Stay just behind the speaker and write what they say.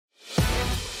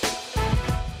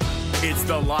It's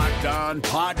the Locked On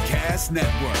Podcast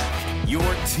Network, your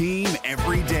team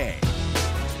every day.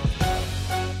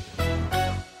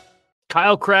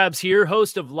 Kyle Krabs here,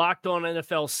 host of Locked On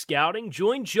NFL Scouting.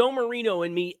 Join Joe Marino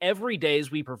and me every day as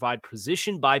we provide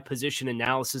position-by-position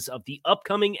analysis of the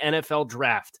upcoming NFL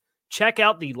Draft. Check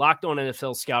out the Locked On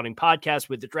NFL Scouting podcast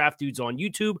with the Draft Dudes on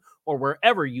YouTube or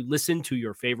wherever you listen to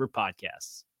your favorite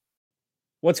podcasts.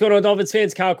 What's going on, Dolphins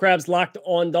fans? Kyle Krabs, Locked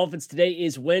On Dolphins. Today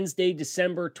is Wednesday,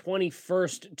 December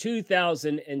 21st,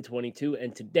 2022,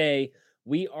 and today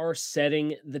we are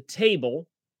setting the table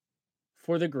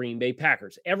for the Green Bay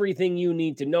Packers. Everything you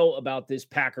need to know about this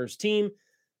Packers team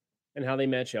and how they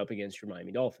match up against your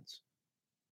Miami Dolphins.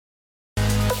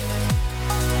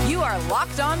 You are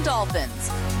Locked On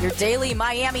Dolphins, your daily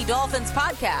Miami Dolphins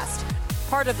podcast,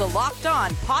 part of the Locked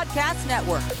On Podcast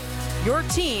Network, your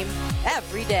team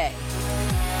every day.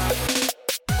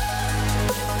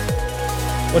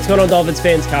 What's going on, Dolphins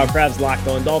fans? Kyle Krabs, Locked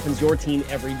On Dolphins, your team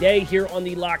every day here on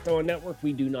the Locked On Network.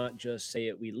 We do not just say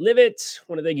it, we live it. I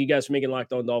want to thank you guys for making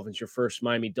Locked On Dolphins your first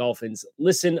Miami Dolphins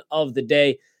listen of the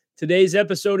day. Today's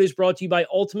episode is brought to you by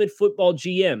Ultimate Football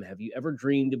GM. Have you ever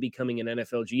dreamed of becoming an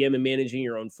NFL GM and managing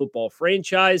your own football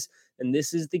franchise? And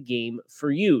this is the game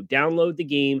for you. Download the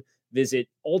game, visit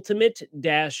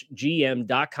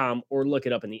ultimate-gm.com or look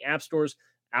it up in the app stores.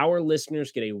 Our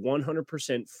listeners get a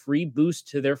 100% free boost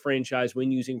to their franchise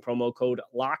when using promo code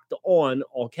Locked On,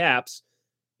 all caps,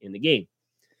 in the game.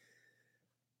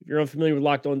 If you're unfamiliar with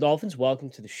Locked On Dolphins, welcome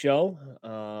to the show.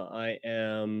 I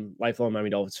am lifelong Miami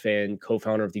Dolphins fan,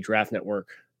 co-founder of the Draft Network,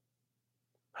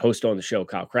 host on the show,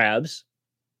 Kyle Krabs.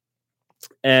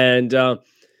 And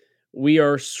we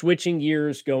are switching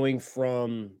gears going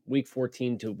from week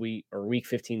 14 to week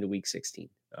 15 to week 16.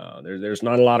 There's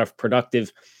not a lot of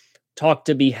productive talk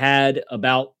to be had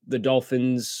about the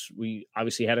Dolphins. We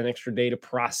obviously had an extra day to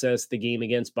process the game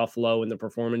against Buffalo and the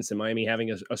performance, and Miami having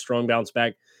a strong bounce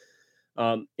back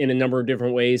in a number of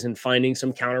different ways and finding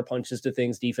some counterpunches to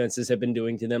things defenses have been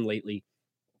doing to them lately.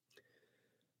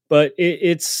 But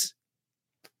it's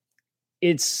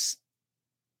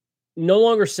no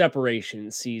longer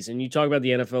separation season. You talk about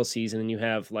the NFL season and you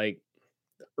have like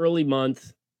the early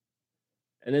month,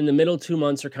 and then the middle 2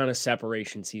 months are kind of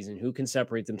separation season. Who can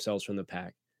separate themselves from the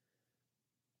pack?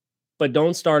 But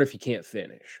don't start if you can't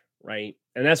finish, right?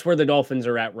 And that's where the Dolphins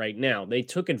are at right now. They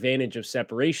took advantage of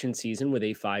separation season with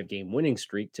a 5-game winning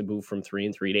streak to move from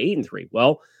 3-3 to 8-3.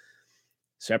 Well,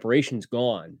 separation's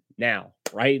gone now,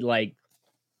 right? Like,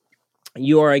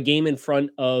 you are a game in front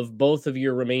of both of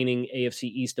your remaining AFC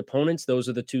East opponents. Those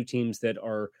are the two teams that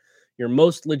are your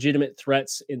most legitimate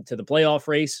threats into the playoff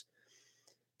race.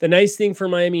 The nice thing for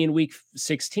Miami in week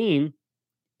 16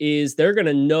 is they're going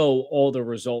to know all the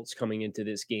results coming into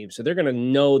this game. So they're going to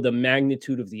know the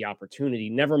magnitude of the opportunity.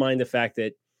 Never mind the fact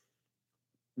that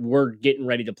we're getting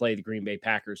ready to play the Green Bay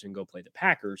Packers and go play the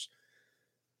Packers.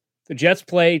 The Jets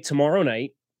play tomorrow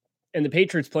night and the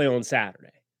Patriots play on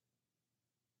Saturday.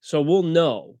 So we'll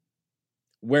know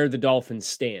where the Dolphins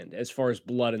stand as far as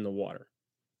blood in the water.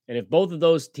 And if both of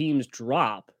those teams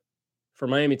drop, for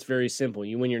Miami, it's very simple.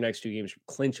 You win your next two games,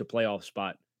 clinch a playoff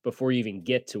spot before you even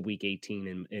get to week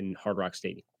 18 in Hard Rock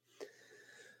Stadium.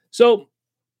 So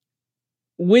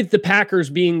with the Packers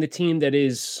being the team that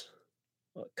is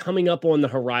coming up on the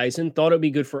horizon, thought it would be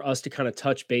good for us to kind of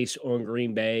touch base on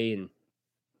Green Bay and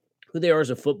who they are as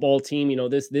a football team. You know,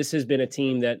 this has been a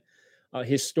team that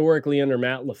historically under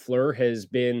Matt LaFleur has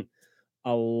been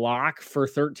a lock for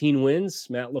 13 wins.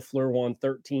 Matt LaFleur won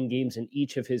 13 games in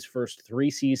each of his first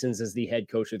 3 seasons as the head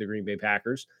coach of the Green Bay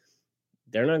Packers.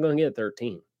 They're not going to get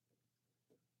 13.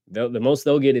 The most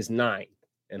they'll get is 9,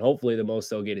 and hopefully the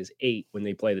most they'll get is 8 when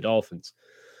they play the Dolphins.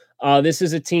 This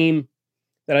is a team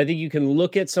that I think you can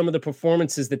look at some of the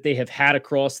performances that they have had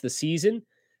across the season,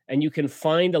 and you can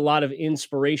find a lot of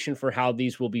inspiration for how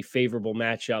these will be favorable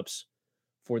matchups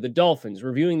for the Dolphins.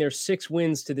 Reviewing their 6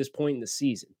 wins to this point in the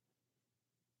season.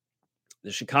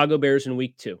 The Chicago Bears in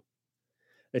week 2.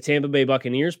 The Tampa Bay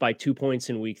Buccaneers by 2 points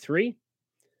in week 3.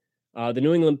 The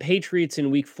New England Patriots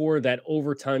in week 4, that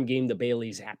overtime game, the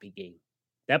Bailey Zappi game.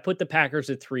 That put the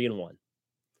Packers at 3-1.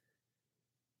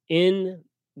 In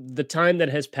the time that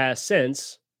has passed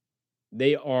since,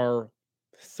 they are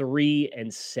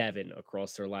 3-7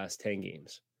 across their last 10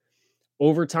 games.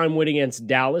 Overtime win against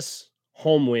Dallas,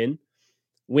 home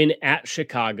win at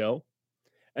Chicago,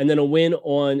 and then a win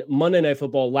on Monday Night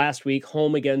Football last week,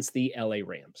 home against the LA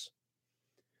Rams.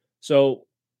 So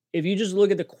if you just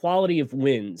look at the quality of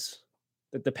wins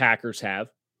that the Packers have,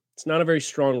 it's not a very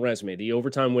strong resume. The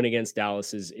overtime win against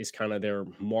Dallas is kind of their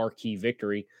marquee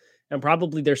victory, and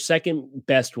probably their second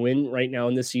best win right now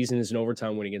in this season is an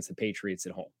overtime win against the Patriots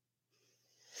at home.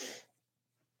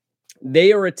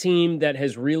 They are a team that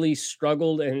has really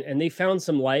struggled, and they found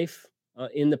some life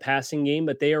in the passing game,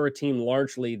 but they are a team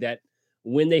largely that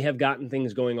when they have gotten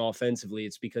things going offensively,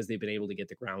 it's because they've been able to get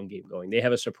the ground game going. They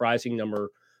have a surprising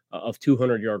number of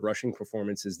 200-yard rushing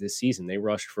performances this season. They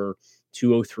rushed for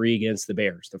 203 against the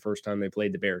Bears the first time they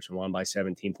played the Bears and won by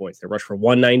 17 points. They rushed for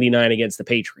 199 against the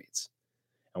Patriots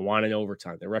and won in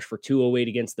overtime. They rushed for 208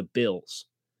 against the Bills.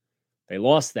 They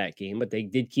lost that game, but they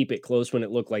did keep it close when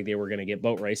it looked like they were going to get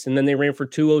boat raced. And then they ran for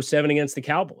 207 against the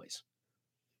Cowboys.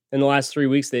 In the last 3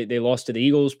 weeks, they lost to the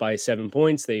Eagles by 7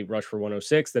 points. They rushed for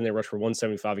 106. Then they rushed for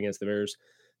 175 against the Bears.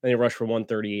 Then they rushed for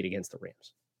 138 against the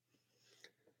Rams.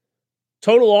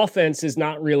 Total offense is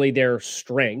not really their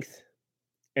strength.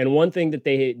 And one thing that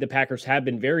the Packers have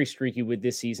been very streaky with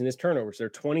this season is turnovers. They're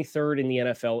 23rd in the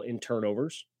NFL in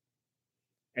turnovers.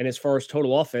 And as far as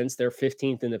total offense, they're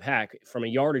 15th in the pack from a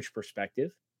yardage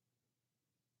perspective.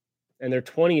 And they're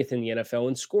 20th in the NFL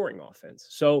in scoring offense.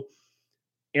 So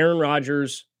Aaron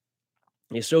Rodgers,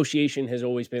 the association has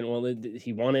always been, well,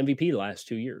 he won MVP the last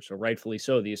 2 years. So rightfully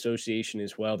so. The association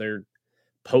is, well, they're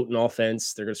potent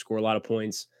offense. They're going to score a lot of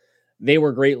points. They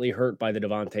were greatly hurt by the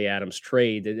Davante Adams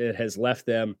trade. It has left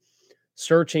them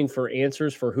searching for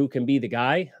answers for who can be the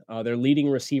guy. Their leading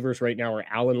receivers right now are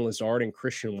Allen Lazard and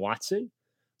Christian Watson.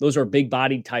 Those are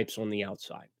big-bodied types on the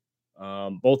outside.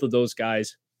 Both of those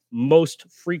guys most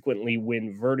frequently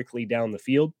win vertically down the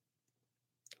field.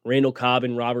 Randall Cobb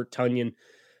and Robert Tonyan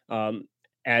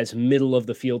as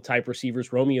middle-of-the-field type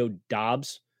receivers. Romeo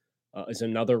Doubs is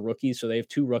another rookie, so they have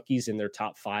 2 rookies in their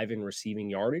top 5 in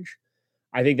receiving yardage.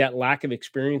 I think that lack of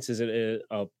experience is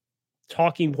a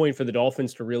talking point for the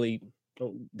Dolphins to really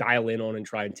dial in on and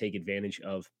try and take advantage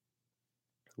of.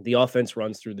 The offense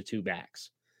runs through the 2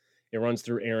 backs. It runs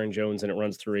through Aaron Jones and it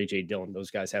runs through A.J. Dillon.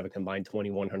 Those guys have a combined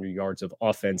 2,100 yards of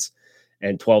offense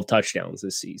and 12 touchdowns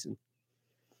this season.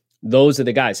 Those are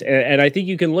the guys. And I think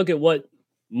you can look at what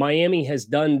Miami has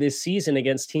done this season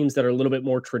against teams that are a little bit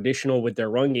more traditional with their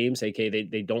run games, aka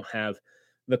they don't have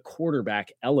the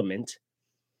quarterback element.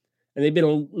 And they've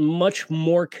been much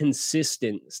more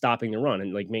consistent stopping the run.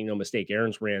 And, like, make no mistake,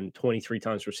 Aaron's ran 23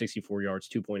 times for 64 yards,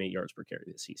 2.8 yards per carry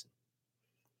this season.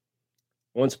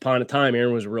 Once upon a time,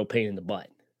 Aaron was a real pain in the butt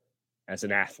as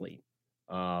an athlete.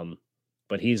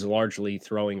 But he's largely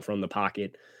throwing from the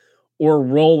pocket or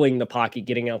rolling the pocket,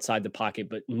 getting outside the pocket,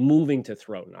 but moving to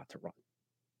throw, not to run.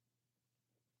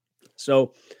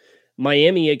 So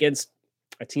Miami against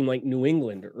a team like New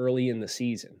England early in the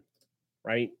season,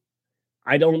 right?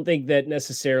 I don't think that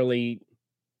necessarily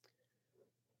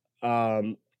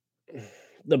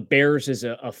the Bears is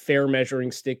a fair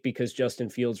measuring stick because Justin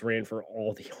Fields ran for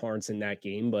all the yards in that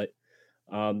game, but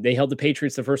they held the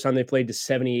Patriots the first time they played to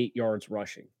 78 yards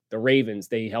rushing. The Ravens,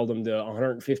 they held them to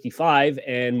 155,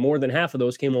 and more than half of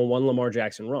those came on one Lamar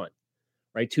Jackson run,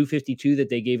 right? 252 that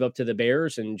they gave up to the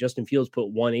Bears, and Justin Fields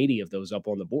put 180 of those up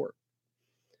on the board.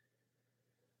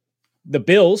 The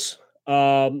Bills,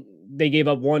 they gave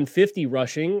up 150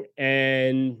 rushing,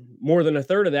 and more than a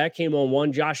third of that came on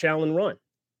one Josh Allen run.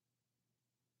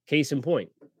 Case in point.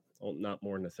 Well, not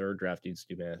more than a third. Draft dudes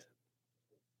do math.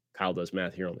 Kyle does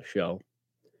math here on the show.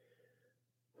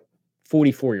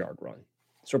 44-yard run.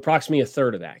 So approximately a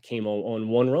third of that came on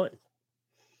one run.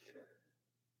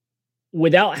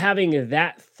 Without having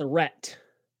that threat,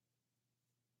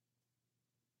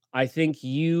 I think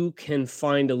you can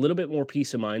find a little bit more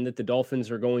peace of mind that the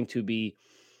Dolphins are going to be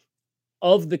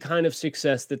of the kind of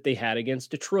success that they had against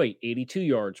Detroit, 82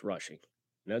 yards rushing.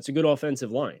 And that's a good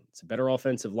offensive line. It's a better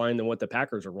offensive line than what the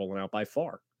Packers are rolling out by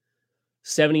far.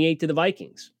 78 to the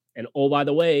Vikings. And oh, by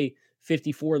the way,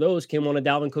 54 of those came on a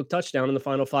Dalvin Cook touchdown in the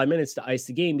final 5 minutes to ice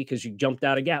the game because you jumped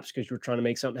out of gaps because you were trying to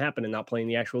make something happen and not playing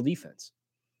the actual defense.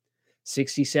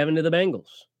 67 to the Bengals.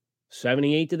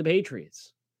 78 to the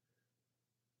Patriots.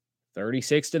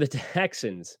 36 to the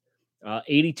Texans.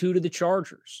 82 to the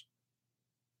Chargers.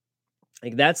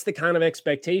 Like, that's the kind of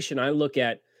expectation I look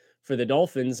at for the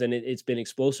Dolphins, and it's been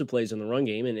explosive plays in the run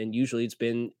game, and usually it's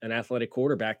been an athletic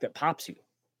quarterback that pops you.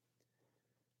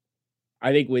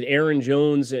 I think with Aaron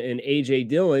Jones and A.J.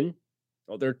 Dillon,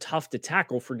 well, they're tough to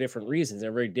tackle for different reasons.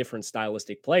 They're very different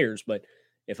stylistic players, but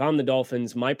if I'm the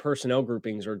Dolphins, my personnel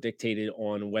groupings are dictated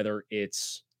on whether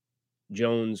it's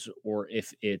Jones or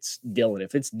if it's Dillon.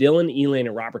 If it's Dillon,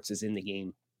 Elena Roberts is in the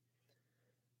game.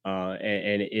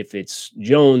 And if it's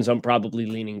Jones, I'm probably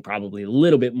leaning a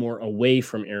little bit more away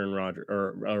from Aaron Rodgers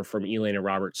or from Elena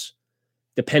Roberts,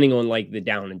 depending on like the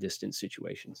down and distance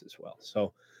situations as well.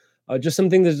 So just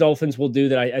something the Dolphins will do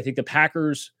that I think the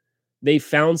Packers, they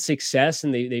found success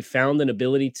and they found an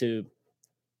ability to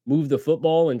move the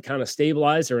football and kind of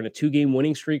stabilize. They're in a 2-game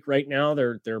winning streak right now.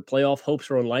 Their playoff hopes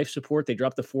are on life support. They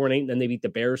dropped to 4-8, and then they beat the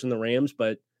Bears and the Rams,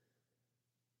 but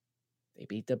they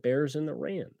beat the Bears and the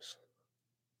Rams.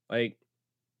 Like,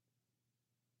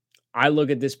 I look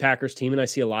at this Packers team and I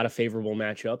see a lot of favorable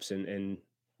matchups, and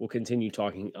we'll continue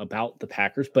talking about the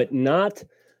Packers, but not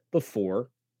before I'll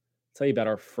tell you about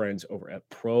our friends over at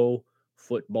Pro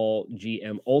Football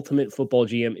GM. Ultimate Football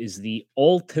GM is the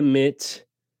ultimate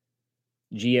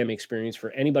GM experience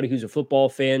for anybody who's a football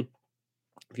fan.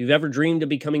 If you've ever dreamed of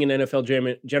becoming an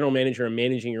NFL general manager and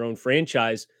managing your own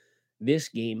franchise, this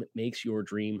game makes your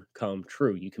dream come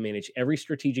true. You can manage every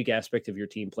strategic aspect of your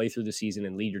team, play through the season,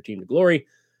 and lead your team to glory.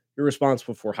 You're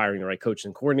responsible for hiring the right coaches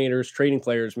and coordinators, trading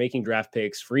players, making draft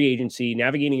picks, free agency,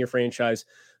 navigating your franchise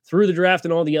through the draft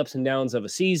and all the ups and downs of a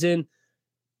season.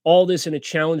 All this in a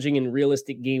challenging and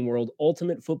realistic game world.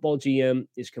 Ultimate Football GM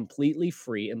is completely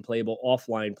free and playable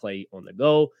offline, play on the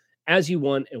go as you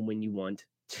want and when you want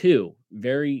to.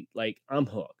 I'm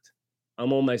hooked.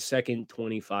 I'm on my second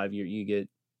 25 year. You get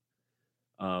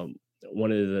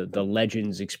one of the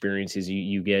Legends experiences.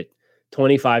 You get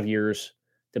 25 years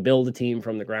to build a team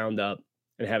from the ground up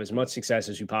and have as much success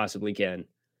as you possibly can.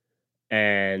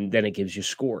 And then it gives you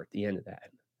score at the end of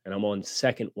that. And I'm on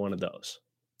second one of those,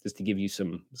 just to give you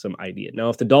some idea. Now,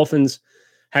 if the Dolphins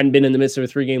hadn't been in the midst of a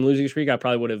 3-game losing streak, I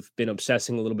probably would have been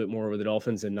obsessing a little bit more over the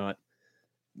Dolphins and not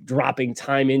dropping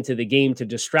time into the game to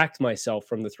distract myself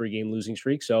from the 3-game losing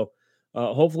streak. So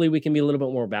hopefully we can be a little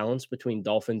bit more balanced between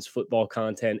Dolphins football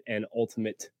content and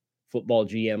Ultimate Football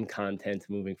GM content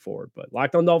moving forward. But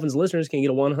Locked On Dolphins listeners can get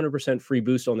a 100% free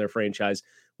boost on their franchise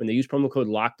when they use promo code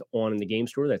Locked On in the game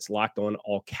store. That's Locked On,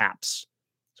 all caps.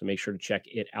 So make sure to check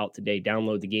it out today.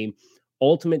 Download the game,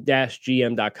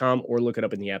 ultimate-gm.com, or look it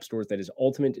up in the app stores. That is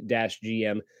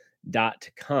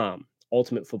ultimate-gm.com.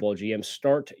 Ultimate Football GM.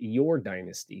 Start your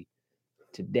dynasty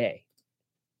today.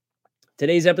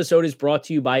 Today's episode is brought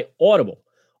to you by Audible.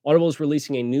 Audible is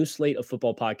releasing a new slate of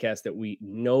football podcasts that we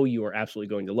know you are absolutely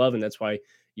going to love, and that's why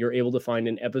you're able to find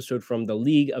an episode from the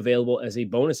league available as a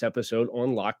bonus episode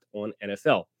on Locked On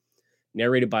NFL.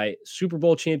 Narrated by Super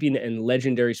Bowl champion and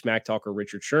legendary smack talker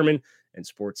Richard Sherman and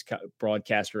sports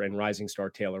broadcaster and rising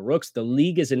star Taylor Rooks. The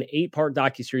League is an 8-part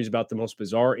docuseries about the most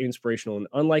bizarre, inspirational, and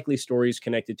unlikely stories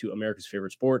connected to America's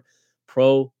favorite sport,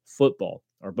 pro football.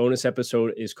 Our bonus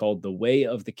episode is called The Way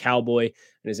of the Cowboy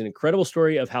and is an incredible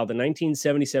story of how the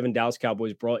 1977 Dallas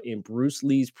Cowboys brought in Bruce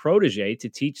Lee's protege to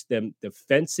teach them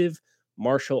defensive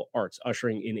martial arts,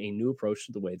 ushering in a new approach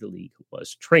to the way the league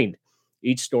was trained.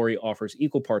 Each story offers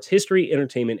equal parts history,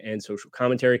 entertainment, and social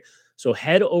commentary. So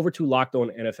head over to Locked On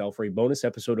NFL for a bonus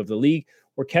episode of The League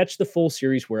or catch the full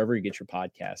series wherever you get your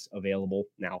podcasts. Available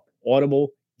now. Audible,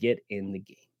 get in the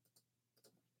game.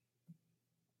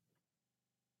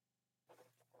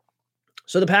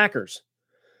 So the Packers.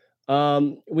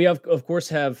 We of course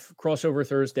have crossover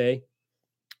Thursday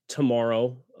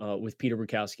tomorrow with Peter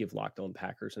Bukowski of Locked On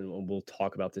Packers, and we'll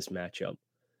talk about this matchup.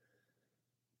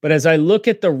 But as I look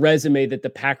at the resume that the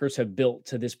Packers have built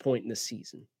to this point in the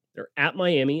season, they're at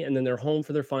Miami, and then they're home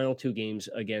for their final 2 games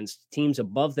against teams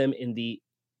above them in the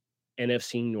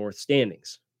NFC North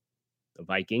standings, the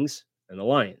Vikings and the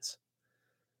Lions.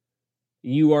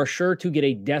 You are sure to get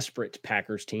a desperate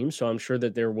Packers team, so I'm sure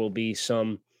that there will be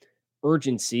some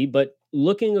urgency. But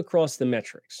looking across the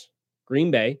metrics, Green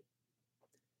Bay,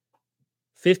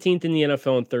 15th in the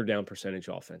NFL in third down percentage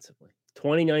offensively,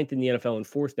 29th in the NFL in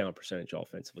fourth down percentage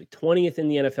offensively, 20th in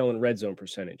the NFL in red zone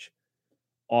percentage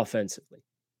offensively.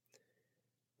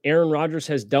 Aaron Rodgers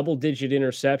has double-digit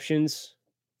interceptions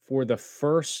for the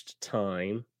first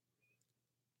time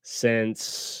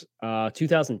since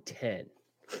 2010.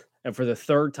 And for the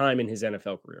third time in his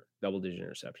NFL career, double-digit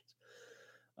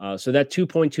interceptions. So that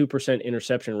 2.2%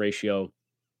 interception ratio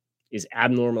is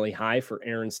abnormally high for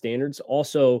Aaron's standards.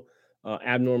 Also,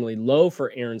 abnormally low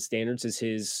for Aaron's standards is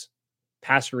his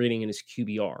passer rating and his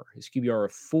QBR. His QBR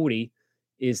of 40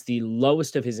 is the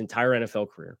lowest of his entire NFL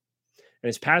career. And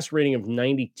his passer rating of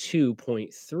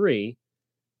 92.3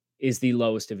 is the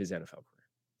lowest of his NFL career.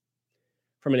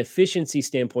 From an efficiency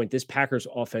standpoint, this Packers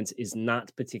offense is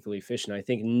not particularly efficient. I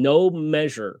think no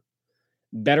measure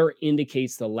better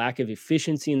indicates the lack of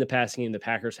efficiency in the passing game the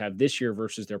Packers have this year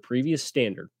versus their previous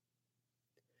standard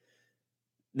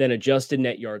than adjusted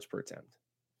net yards per attempt.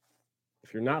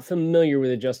 If you're not familiar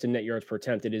with adjusted net yards per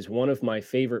attempt, it is one of my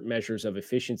favorite measures of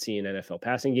efficiency in NFL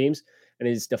passing games, and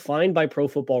it is defined by Pro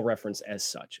Football Reference as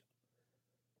such.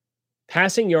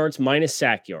 Passing yards minus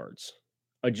sack yards,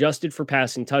 adjusted for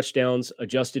passing touchdowns,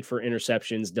 adjusted for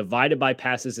interceptions, divided by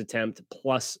passes attempt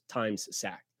plus times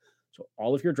sack. So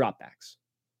all of your dropbacks.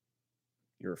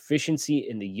 your efficiency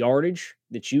in the yardage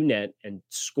that you net and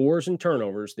scores and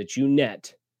turnovers that you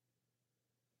net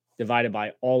divided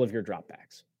by all of your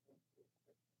dropbacks.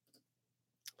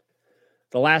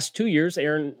 The last 2 years,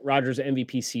 Aaron Rodgers'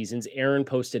 MVP seasons, Aaron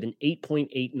posted an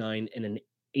 8.89 and an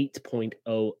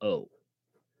 8.00.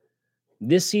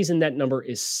 This season, that number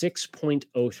is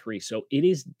 6.03. So it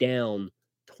is down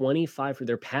 25 for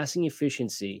their passing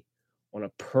efficiency on a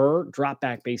per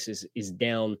dropback basis is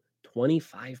down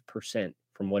 25%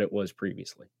 from what it was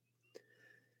previously.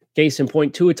 Case in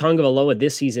point, Tua Tagovailoa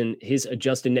this season, his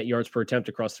adjusted net yards per attempt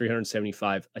across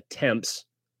 375 attempts,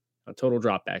 not total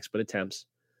dropbacks, but attempts,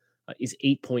 is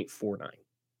 8.49.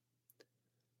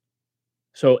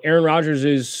 So Aaron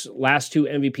Rodgers' last 2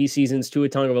 MVP seasons, Tua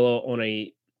Tagovailoa on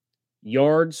a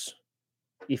yards,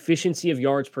 efficiency of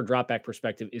yards per dropback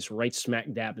perspective is right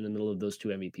smack dab in the middle of those 2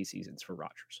 MVP seasons for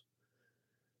Rodgers.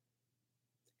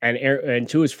 And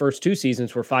Tua's first 2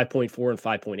 seasons were 5.4 and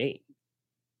 5.8.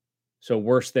 So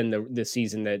worse than the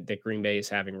season that Green Bay is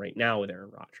having right now with Aaron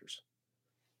Rodgers.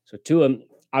 So Tua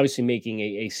obviously making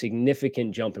a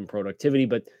significant jump in productivity,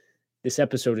 but this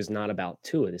episode is not about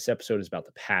Tua. This episode is about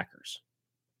the Packers.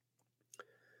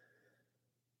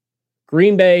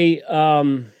 Green Bay,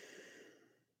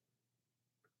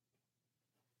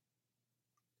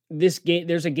 this game,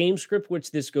 there's a game script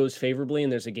which this goes favorably,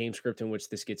 and there's a game script in which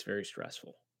this gets very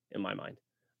stressful, in my mind.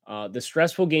 The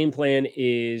stressful game plan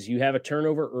is you have a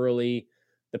turnover early.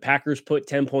 The Packers put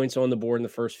 10 points on the board in the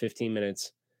first 15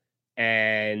 minutes,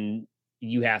 and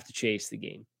you have to chase the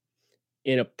game.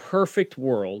 In a perfect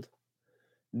world,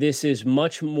 this is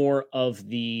much more of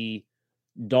the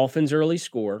Dolphins early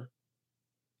score.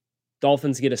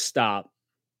 Dolphins get a stop.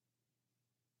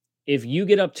 If you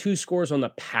get up 2 scores on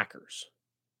the Packers,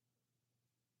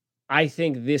 I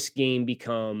think this game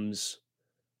becomes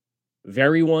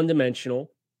very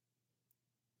one-dimensional,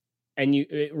 and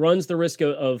it runs the risk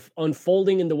of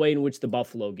unfolding in the way in which the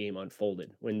Buffalo game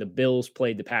unfolded when the Bills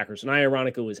played the Packers. And I,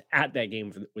 ironically, was at that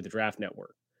game with the Draft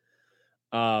Network.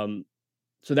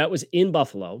 So that was in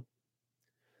Buffalo.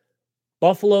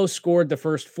 Buffalo scored the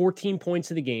first 14 points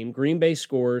of the game. Green Bay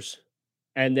scores.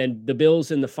 And then the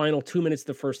Bills in the final 2 minutes of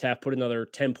the first half put another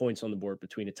 10 points on the board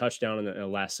between a touchdown and a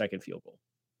last-second field goal.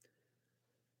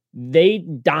 They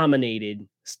dominated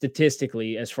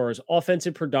statistically as far as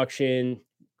offensive production.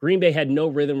 Green Bay had no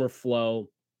rhythm or flow.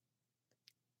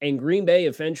 And Green Bay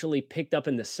eventually picked up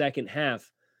in the second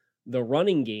half the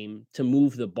running game to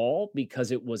move the ball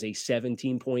because it was a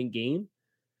 17-point game.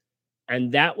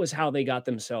 And that was how they got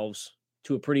themselves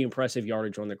to a pretty impressive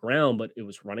yardage on the ground, but it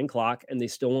was running clock, and they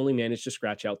still only managed to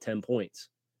scratch out 10 points.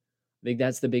 I think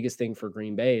that's the biggest thing for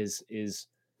Green Bay is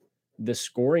the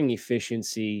scoring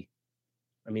efficiency.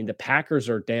 I mean, the Packers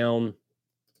are down.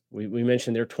 We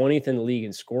mentioned they're 20th in the league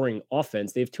in scoring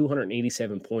offense. They have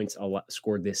 287 points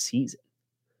scored this season.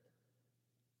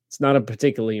 It's not a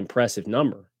particularly impressive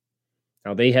number.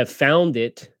 Now, they have found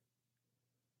it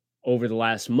over the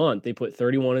last month. They put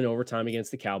 31 in overtime against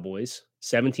the Cowboys,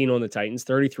 17 on the Titans,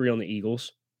 33 on the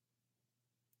Eagles,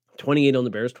 28 on the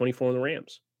Bears, 24 on the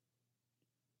Rams.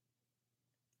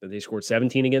 They scored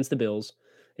 17 against the Bills.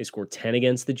 They scored 10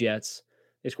 against the Jets.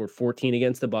 They scored 14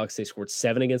 against the Bucs. They scored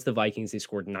 7 against the Vikings. They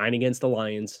scored 9 against the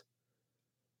Lions.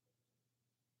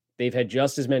 They've had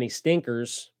just as many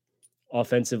stinkers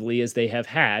offensively as they have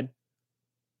had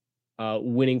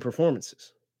winning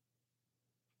performances.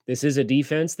 This is a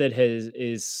defense that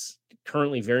is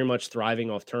currently very much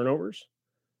thriving off turnovers.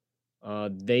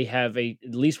 They have at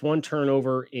least 1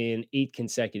 turnover in 8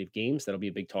 consecutive games. That'll be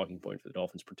a big talking point for the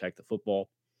Dolphins. Protect the football.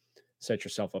 Set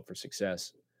yourself up for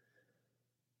success.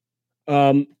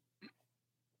 But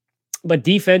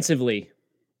defensively,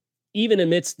 even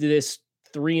amidst this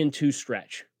 3-2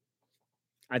 stretch,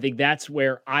 I think that's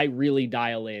where I really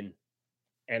dial in.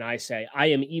 And I say, I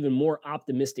am even more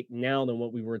optimistic now than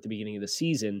what we were at the beginning of the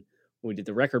season when we did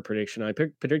the record prediction. I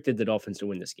predicted the Dolphins to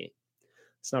win this game.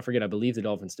 Let's not forget, I believe the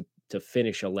Dolphins to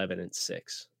finish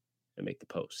 11-6 and make the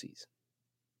postseason.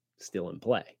 Still in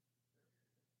play.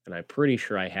 And I'm pretty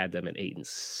sure I had them at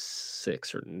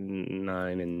 8-6 or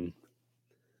 9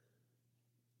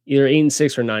 either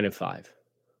 8-6 or 9-5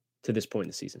 to this point in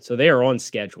the season. So they are on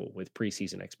schedule with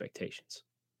preseason expectations.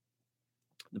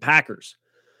 The Packers,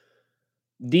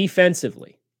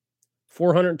 defensively,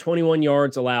 421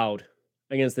 yards allowed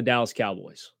against the Dallas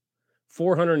Cowboys,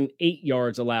 408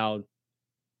 yards allowed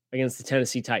against the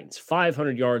Tennessee Titans,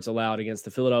 500 yards allowed against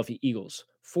the Philadelphia Eagles,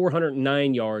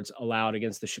 409 yards allowed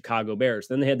against the Chicago Bears.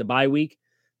 Then they had the bye week.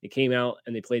 They came out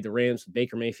and they played the Rams with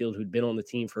Baker Mayfield, who'd been on the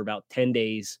team for about 10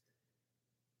 days,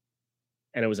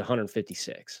 and it was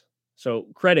 156. So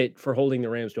credit for holding the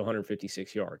Rams to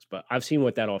 156 yards. But I've seen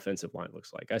what that offensive line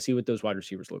looks like. I see what those wide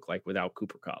receivers look like without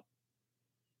Cooper Kupp.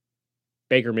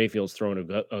 Baker Mayfield's throwing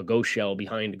a ghost shell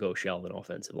behind a ghost shell of an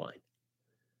offensive line.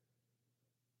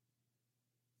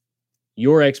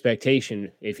 Your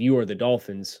expectation, if you are the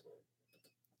Dolphins,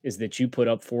 is that you put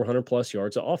up 400 plus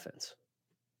yards of offense.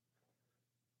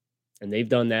 And they've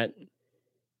done that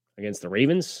against the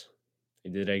Ravens. They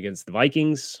did it against the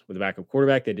Vikings with a backup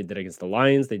quarterback. They did that against the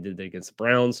Lions. They did that against the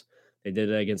Browns. They did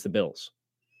it against the Bills.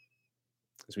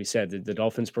 As we said, the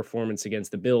Dolphins' performance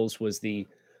against the Bills was the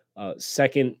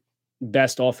second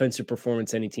best offensive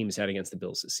performance any team has had against the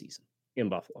Bills this season in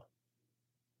Buffalo.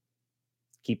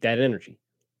 Keep that energy,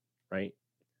 right?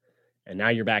 And now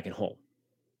you're back at home.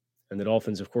 And the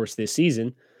Dolphins, of course, this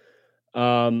season,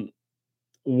 one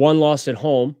loss at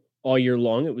home all year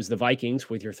long. It was the Vikings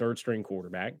with your third string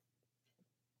quarterback.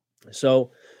 So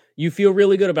you feel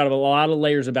really good about it. A lot of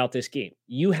layers about this game.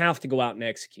 You have to go out and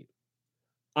execute.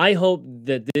 I hope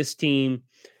that this team,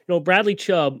 Bradley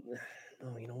Chubb.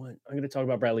 Oh, you know what? I'm going to talk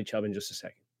about Bradley Chubb in just a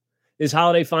second. This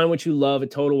holiday, find what you love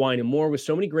at Total Wine & More. With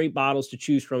so many great bottles to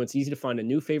choose from, it's easy to find a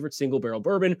new favorite single barrel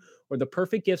bourbon or the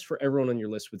perfect gifts for everyone on your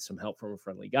list with some help from a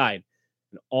friendly guide.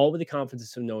 And all with the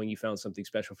confidence of knowing you found something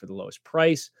special for the lowest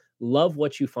price. Love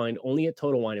what you find only at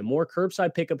Total Wine & More.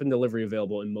 Curbside pickup and delivery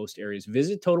available in most areas.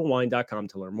 Visit TotalWine.com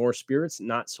to learn more. Spirits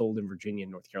not sold in Virginia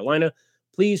and North Carolina.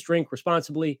 Please drink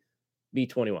responsibly. Be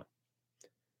 21.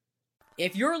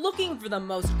 If you're looking for the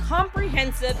most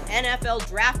comprehensive NFL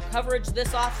draft coverage this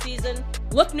offseason,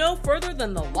 look no further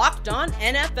than the Locked On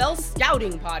NFL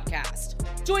Scouting Podcast.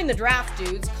 Join the draft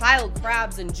dudes, Kyle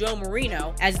Krabs and Joe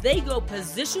Marino, as they go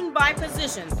position by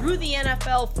position through the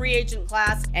NFL free agent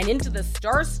class and into the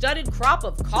star-studded crop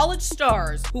of college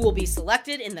stars who will be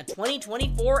selected in the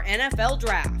 2024 NFL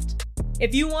Draft.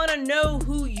 If you want to know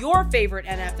who your favorite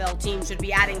NFL team should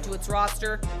be adding to its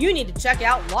roster, you need to check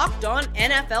out Locked On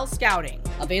NFL Scouting,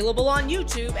 available on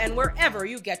YouTube and wherever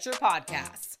you get your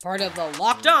podcasts. Part of the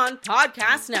Locked On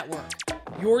Podcast Network,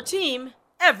 your team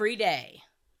every day.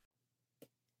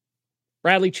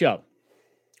 Bradley Chubb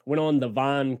went on the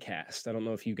Voncast. I don't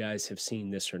know if you guys have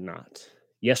seen this or not.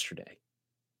 Yesterday,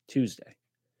 Tuesday.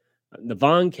 The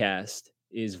Voncast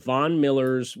is Von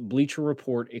Miller's Bleacher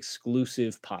Report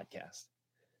exclusive podcast.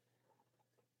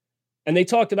 And they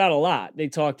talked about a lot. They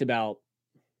talked about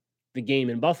the game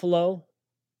in Buffalo.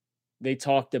 They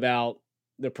talked about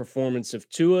the performance of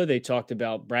Tua. They talked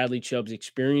about Bradley Chubb's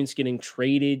experience getting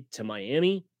traded to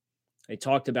Miami. They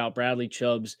talked about Bradley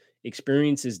Chubb's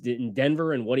experiences in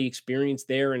Denver and what he experienced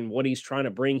there and what he's trying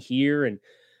to bring here. And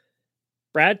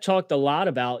Brad talked a lot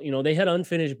about, they had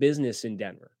unfinished business in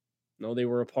Denver. They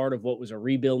were a part of what was a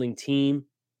rebuilding team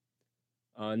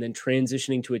and then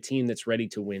transitioning to a team that's ready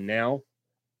to win now.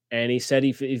 And he said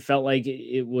he felt like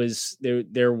it was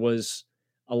there was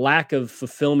a lack of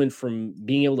fulfillment from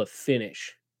being able to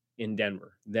finish in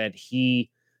Denver that he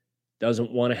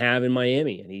doesn't want to have in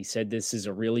Miami. And he said this is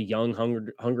a really young,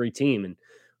 hungry team. And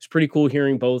it's pretty cool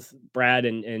hearing both Brad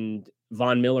and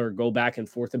Von Miller go back and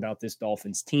forth about this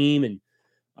Dolphins team. And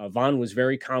Von was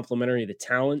very complimentary of the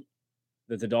talent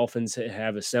that the Dolphins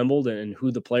have assembled and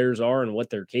who the players are and what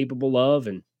they're capable of.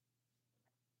 And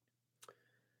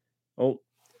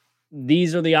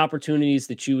these are the opportunities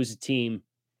that you as a team,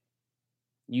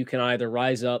 you can either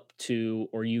rise up to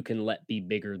or you can let be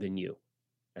bigger than you.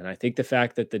 And I think the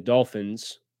fact that the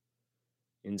Dolphins,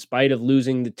 in spite of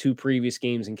losing the two previous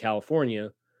games in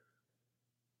California,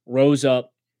 rose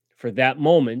up for that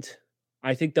moment,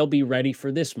 I think they'll be ready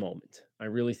for this moment. I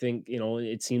really think,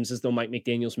 it seems as though Mike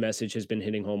McDaniel's message has been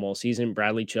hitting home all season.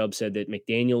 Bradley Chubb said that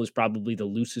McDaniel is probably the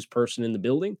loosest person in the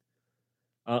building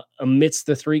amidst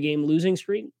the 3-game losing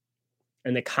streak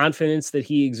and the confidence that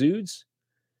he exudes.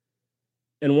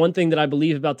 And one thing that I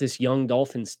believe about this young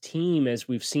Dolphins team, as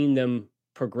we've seen them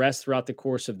progress throughout the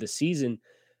course of the season,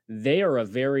 they are a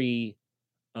very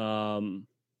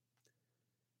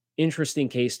interesting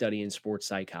case study in sports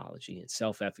psychology and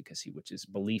self-efficacy, which is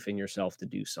belief in yourself to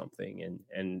do something.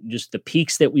 And just the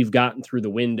peaks that we've gotten through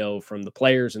the window from the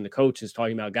players and the coaches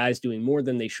talking about guys doing more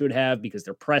than they should have because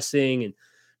they're pressing and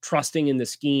trusting in the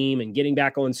scheme and getting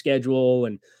back on schedule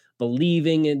and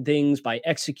believing in things by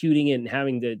executing it and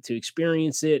having to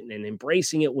experience it and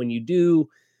embracing it when you do.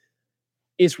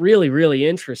 It's really, really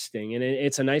interesting. And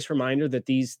it's a nice reminder that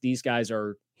these guys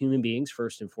are human beings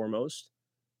first and foremost.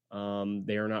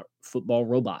 They are not football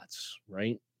robots,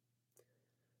 right?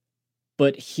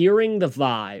 But hearing the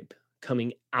vibe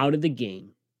coming out of the game,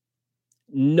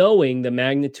 knowing the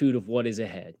magnitude of what is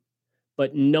ahead,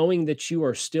 but knowing that you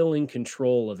are still in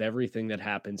control of everything that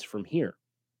happens from here.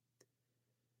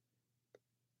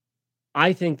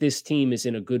 I think this team is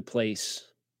in a good place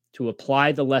to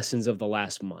apply the lessons of the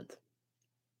last month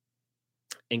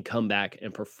and come back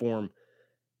and perform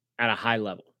at a high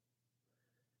level.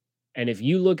 And if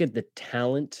you look at the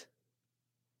talent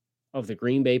of the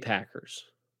Green Bay Packers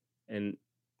and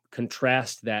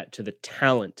contrast that to the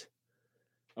talent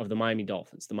of the Miami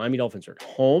Dolphins are at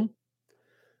home.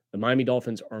 The Miami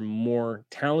Dolphins are more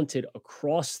talented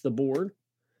across the board.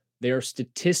 They are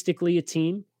statistically a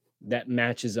team that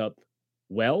matches up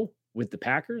well with the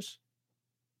Packers.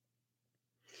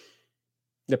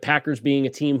 The Packers being a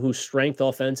team whose strength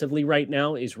offensively right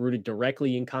now is rooted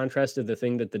directly in contrast to the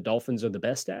thing that the Dolphins are the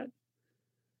best at.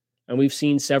 And we've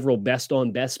seen several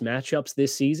best-on-best matchups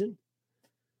this season,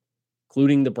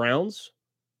 including the Browns.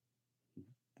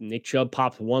 Nick Chubb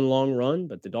popped one long run,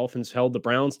 but the Dolphins held the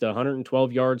Browns to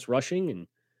 112 yards rushing, and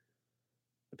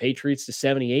the Patriots to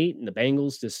 78, and the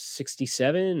Bengals to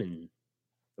 67, and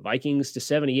the Vikings to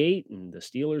 78, and the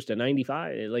Steelers to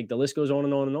 95. Like, the list goes on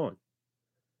and on and on.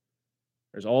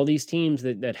 There's all these teams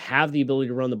that have the ability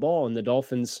to run the ball, and the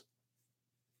Dolphins,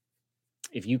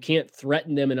 if you can't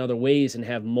threaten them in other ways and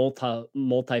have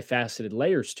multifaceted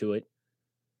layers to it,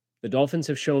 the Dolphins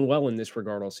have shown well in this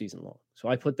regard all season long. So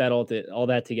I put that all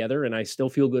that together, and I still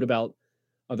feel good about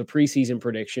the preseason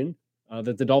prediction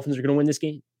that the Dolphins are going to win this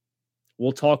game.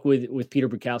 We'll talk with Peter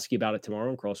Bukowski about it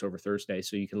tomorrow on Crossover Thursday,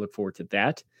 so you can look forward to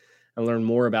that and learn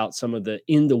more about some of the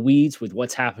in the weeds with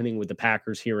what's happening with the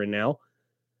Packers here and now.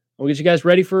 We'll get you guys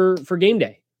ready for game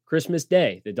day, Christmas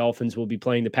Day. The Dolphins will be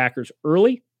playing the Packers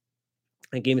early.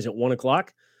 That game is at 1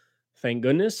 o'clock. Thank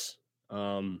goodness.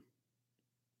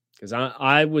 Because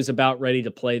I was about ready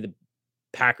to play the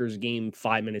Packers game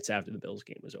 5 minutes after the Bills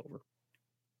game was over.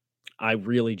 I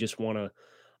really just want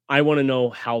to know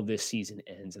how this season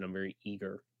ends, and I'm very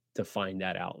eager to find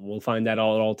that out. And we'll find that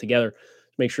all together.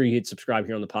 Make sure you hit subscribe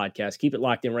here on the podcast. Keep it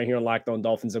locked in right here on Locked On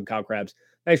Dolphins. I'm Kyle Krabs.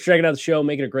 Thanks for checking out the show.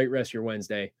 Make it a great rest of your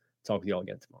Wednesday. Talk with you all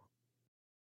again tomorrow.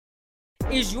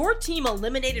 Is your team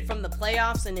eliminated from the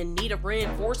playoffs and in need of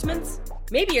reinforcements?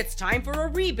 Maybe it's time for a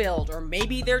rebuild, or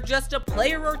maybe they're just a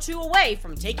player or two away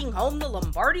from taking home the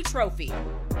Lombardi Trophy.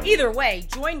 Either way,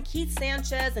 join Keith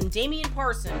Sanchez and Damian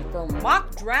Parson for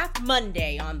Mock Draft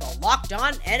Monday on the Locked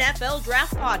On NFL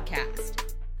Draft Podcast.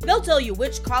 They'll tell you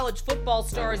which college football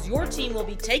stars your team will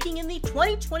be taking in the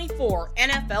 2024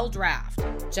 NFL Draft.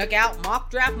 Check out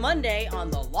Mock Draft Monday on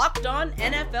the Locked On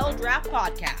NFL Draft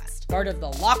Podcast, part of the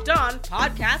Locked On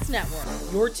Podcast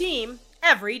Network, your team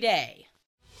every day.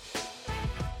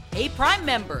 Hey, Prime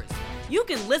members, you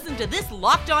can listen to this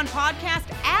Locked On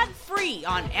podcast ad-free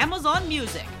on Amazon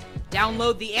Music.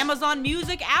 Download the Amazon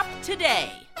Music app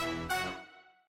today.